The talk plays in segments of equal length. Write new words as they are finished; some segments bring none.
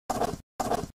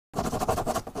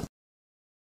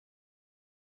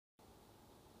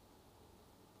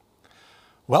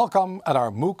Welcome at our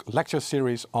MOOC lecture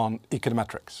series on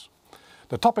econometrics.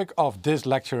 The topic of this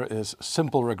lecture is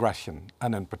simple regression,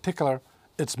 and in particular,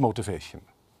 its motivation.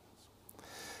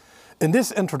 In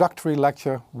this introductory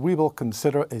lecture, we will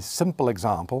consider a simple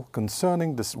example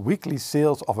concerning the weekly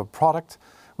sales of a product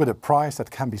with a price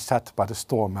that can be set by the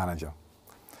store manager.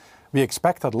 We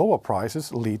expect that lower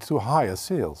prices lead to higher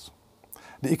sales.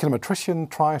 The econometrician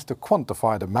tries to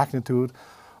quantify the magnitude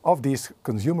of these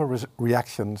consumer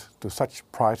reactions to such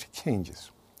price changes.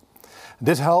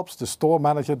 This helps the store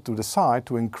manager to decide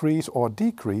to increase or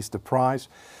decrease the price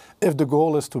if the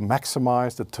goal is to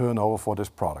maximize the turnover for this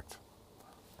product.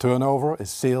 Turnover is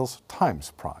sales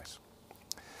times price.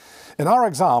 In our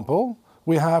example,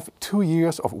 we have 2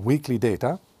 years of weekly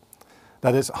data,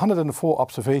 that is 104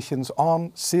 observations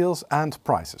on sales and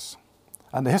prices.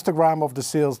 And the histogram of the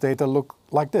sales data look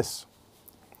like this.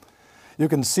 You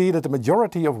can see that the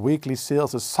majority of weekly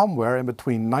sales is somewhere in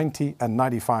between 90 and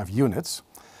 95 units,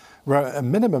 where a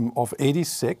minimum of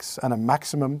 86 and a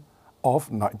maximum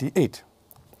of 98.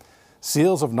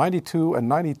 Sales of 92 and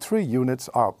 93 units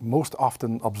are most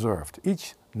often observed,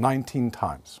 each 19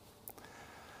 times.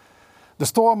 The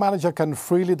store manager can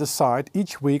freely decide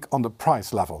each week on the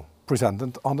price level,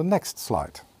 presented on the next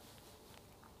slide.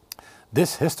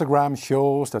 This histogram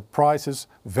shows that prices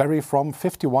vary from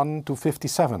 51 to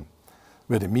 57,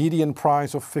 with a median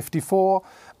price of 54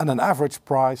 and an average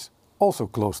price also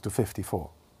close to 54.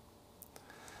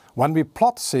 When we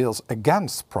plot sales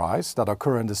against price that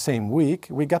occur in the same week,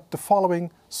 we get the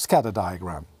following scatter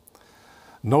diagram.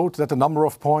 Note that the number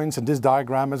of points in this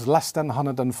diagram is less than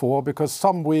 104 because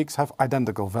some weeks have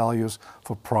identical values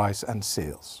for price and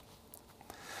sales.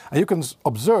 And you can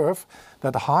observe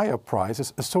that higher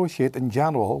prices associate in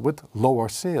general with lower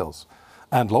sales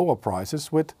and lower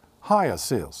prices with higher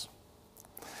sales.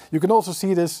 You can also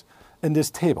see this in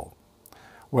this table,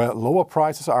 where lower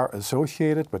prices are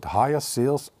associated with higher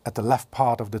sales at the left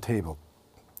part of the table.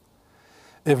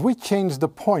 If we change the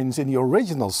points in the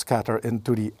original scatter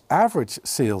into the average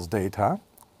sales data,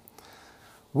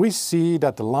 we see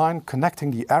that the line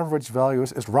connecting the average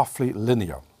values is roughly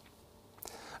linear.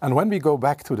 And when we go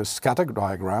back to the scatter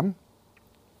diagram,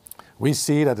 we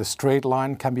see that a straight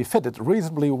line can be fitted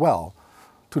reasonably well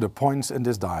to the points in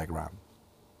this diagram.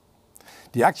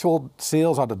 The actual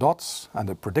sales are the dots and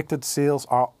the predicted sales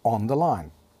are on the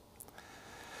line.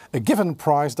 A given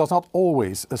price does not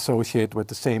always associate with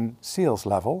the same sales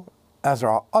level, as there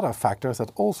are other factors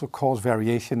that also cause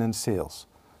variation in sales.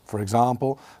 For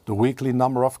example, the weekly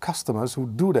number of customers who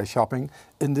do their shopping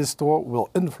in this store will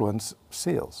influence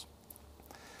sales.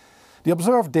 The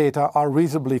observed data are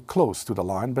reasonably close to the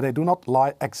line, but they do not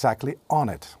lie exactly on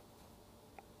it.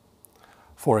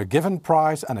 For a given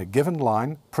price and a given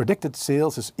line, predicted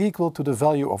sales is equal to the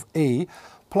value of A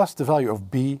plus the value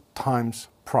of B times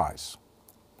price.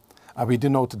 And we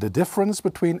denote the difference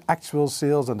between actual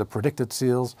sales and the predicted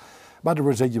sales by the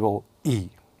residual E.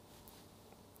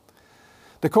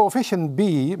 The coefficient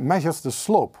B measures the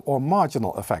slope or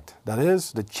marginal effect, that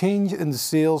is, the change in the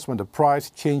sales when the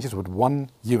price changes with 1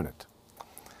 unit.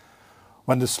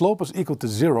 When the slope is equal to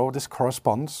 0, this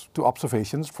corresponds to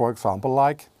observations, for example,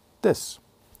 like this.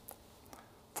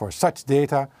 For such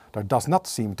data, there does not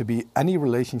seem to be any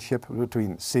relationship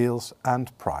between sales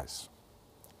and price.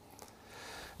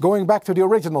 Going back to the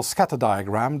original scatter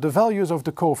diagram, the values of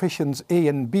the coefficients A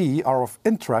and B are of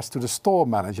interest to the store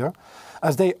manager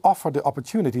as they offer the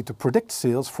opportunity to predict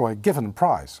sales for a given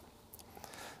price.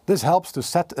 This helps to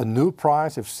set a new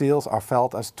price if sales are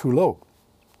felt as too low.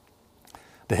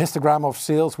 The histogram of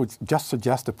sales would just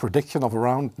suggest a prediction of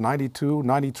around 92,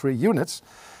 93 units,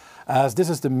 as this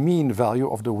is the mean value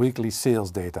of the weekly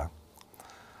sales data.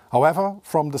 However,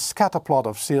 from the scatter plot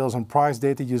of sales and price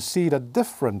data, you see that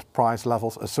different price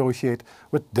levels associate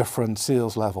with different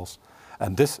sales levels,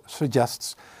 and this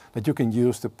suggests that you can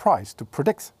use the price to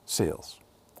predict sales.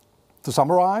 To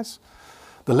summarize,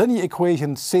 the linear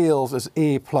equation sales is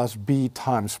A plus B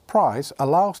times price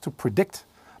allows to predict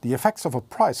the effects of a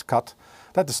price cut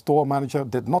that the store manager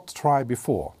did not try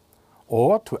before,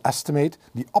 or to estimate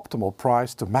the optimal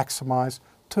price to maximize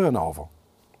turnover.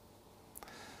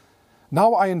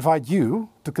 Now I invite you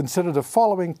to consider the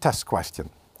following test question.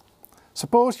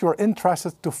 Suppose you are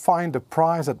interested to find the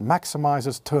price that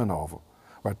maximizes turnover,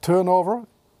 where turnover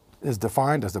is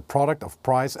defined as the product of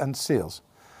price and sales.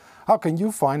 How can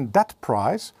you find that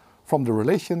price from the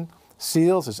relation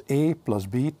sales is A plus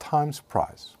B times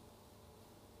price?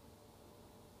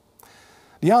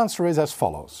 The answer is as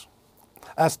follows.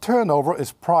 As turnover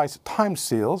is price times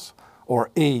sales, or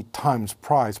A times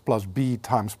price plus B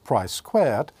times price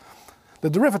squared, The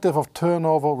derivative of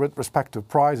turnover with respect to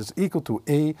price is equal to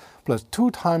A plus 2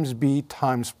 times B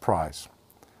times price.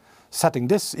 Setting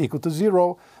this equal to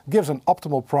 0 gives an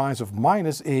optimal price of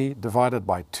minus A divided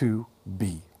by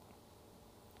 2B.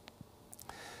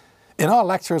 In our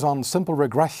lectures on simple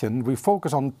regression, we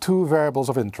focus on two variables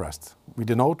of interest. We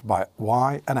denote by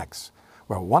y and x,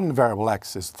 where one variable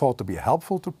x is thought to be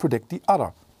helpful to predict the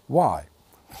other, y.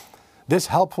 This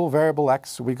helpful variable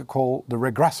x we could call the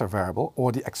regressor variable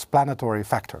or the explanatory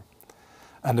factor.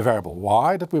 And the variable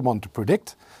y that we want to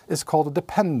predict is called a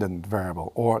dependent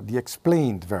variable or the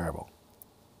explained variable.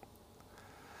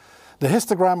 The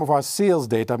histogram of our sales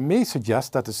data may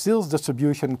suggest that the sales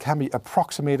distribution can be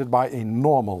approximated by a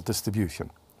normal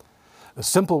distribution. A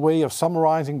simple way of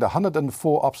summarizing the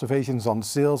 104 observations on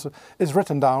sales is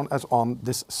written down as on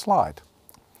this slide.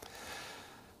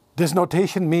 This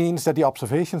notation means that the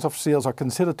observations of sales are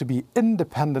considered to be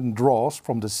independent draws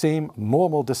from the same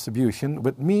normal distribution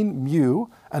with mean mu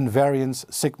and variance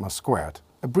sigma squared,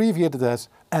 abbreviated as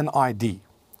NID.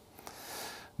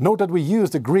 Note that we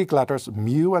use the Greek letters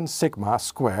mu and sigma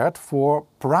squared for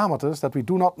parameters that we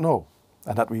do not know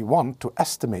and that we want to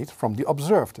estimate from the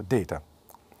observed data.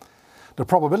 The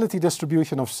probability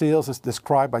distribution of sales is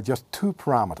described by just two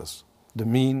parameters, the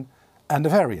mean and the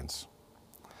variance.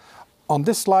 On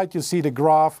this slide you see the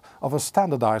graph of a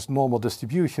standardized normal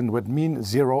distribution with mean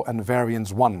 0 and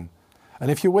variance 1.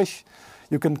 And if you wish,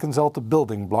 you can consult the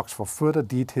building blocks for further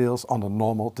details on the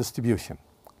normal distribution.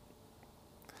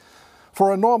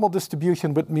 For a normal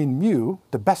distribution with mean mu,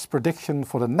 the best prediction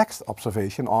for the next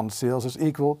observation on sales is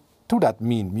equal to that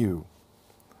mean mu.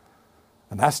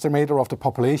 An estimator of the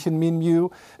population mean mu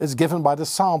is given by the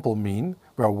sample mean,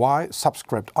 where y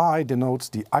subscript I denotes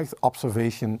the ith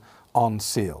observation on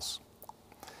sales.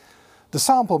 The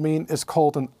sample mean is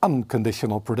called an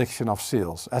unconditional prediction of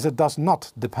sales, as it does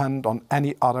not depend on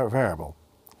any other variable.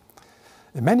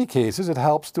 In many cases, it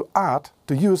helps to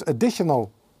use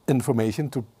additional information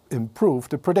to improve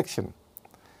the prediction.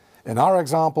 In our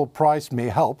example, price may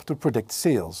help to predict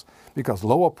sales, because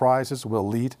lower prices will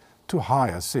lead to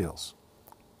higher sales.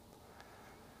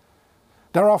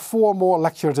 There are 4 more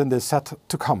lectures in this set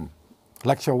to come.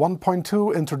 Lecture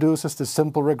 1.2 introduces the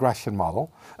simple regression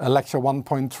model, and Lecture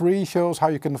 1.3 shows how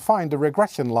you can find the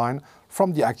regression line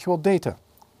from the actual data.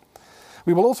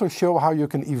 We will also show how you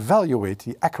can evaluate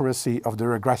the accuracy of the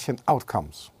regression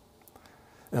outcomes.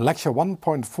 In Lecture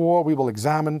 1.4 we will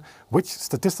examine which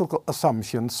statistical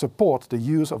assumptions support the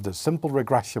use of the simple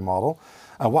regression model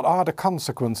and what are the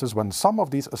consequences when some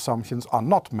of these assumptions are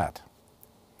not met.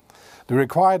 The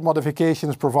required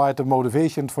modifications provide the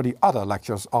motivation for the other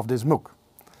lectures of this MOOC,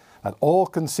 that all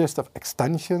consist of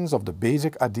extensions of the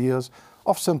basic ideas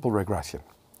of simple regression.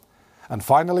 And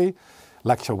finally,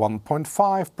 Lecture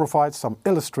 1.5 provides some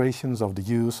illustrations of the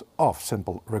use of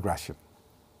simple regression.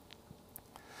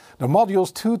 The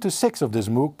modules 2 to 6 of this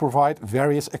MOOC provide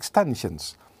various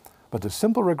extensions, but the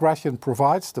simple regression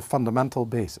provides the fundamental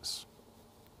basis.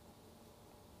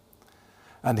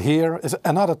 And here is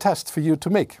another test for you to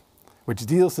make, which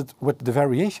deals with the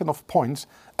variation of points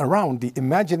around the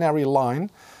imaginary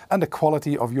line and the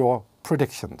quality of your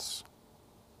predictions.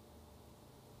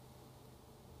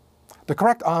 The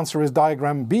correct answer is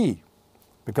diagram B,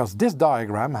 because this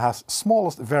diagram has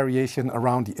smallest variation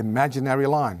around the imaginary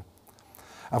line.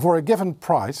 And for a given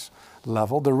price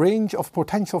level, the range of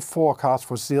potential forecasts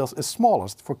for sales is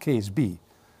smallest for case B.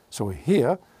 So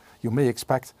here you may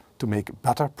expect to make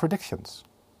better predictions.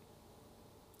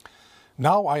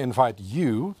 Now I invite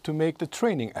you to make the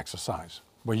training exercise,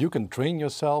 where you can train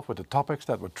yourself with the topics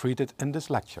that were treated in this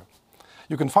lecture.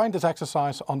 You can find this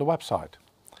exercise on the website.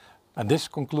 And this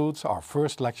concludes our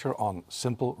first lecture on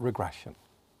simple regression.